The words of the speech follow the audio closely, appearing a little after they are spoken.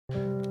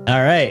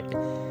All right.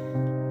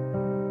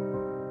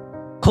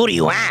 Who do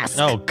you ask?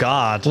 Oh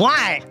God.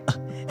 Why?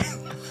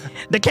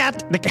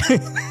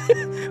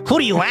 Who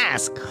do you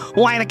ask?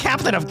 Why, the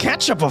captain of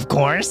ketchup, of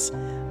course.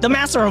 The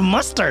master of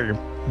mustard.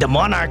 The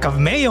monarch of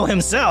mayo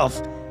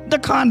himself. The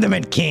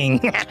condiment king.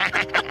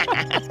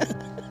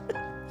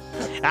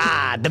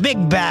 The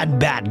big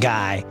bad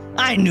guy.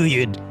 I knew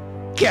you'd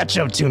catch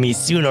up to me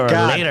sooner or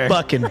later.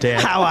 Fucking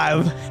damn. How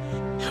I've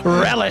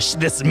relished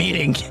this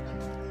meeting.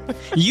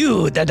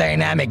 You, the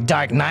dynamic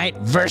Dark Knight,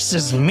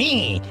 versus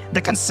me,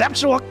 the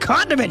conceptual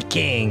Condiment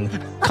King.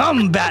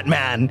 Come,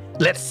 Batman,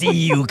 let's see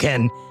you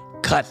can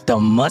cut the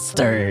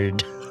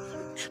mustard.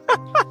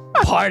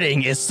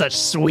 Parting is such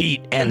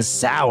sweet and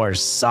sour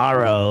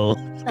sorrow.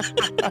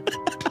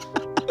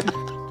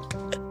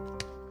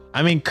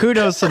 I mean,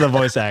 kudos to the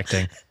voice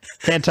acting.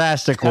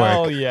 Fantastic work.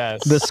 Oh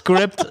yes. The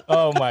script.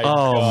 Oh my god.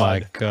 Oh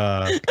my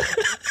god.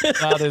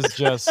 That is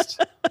just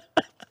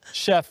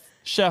Chef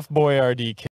Boyardee.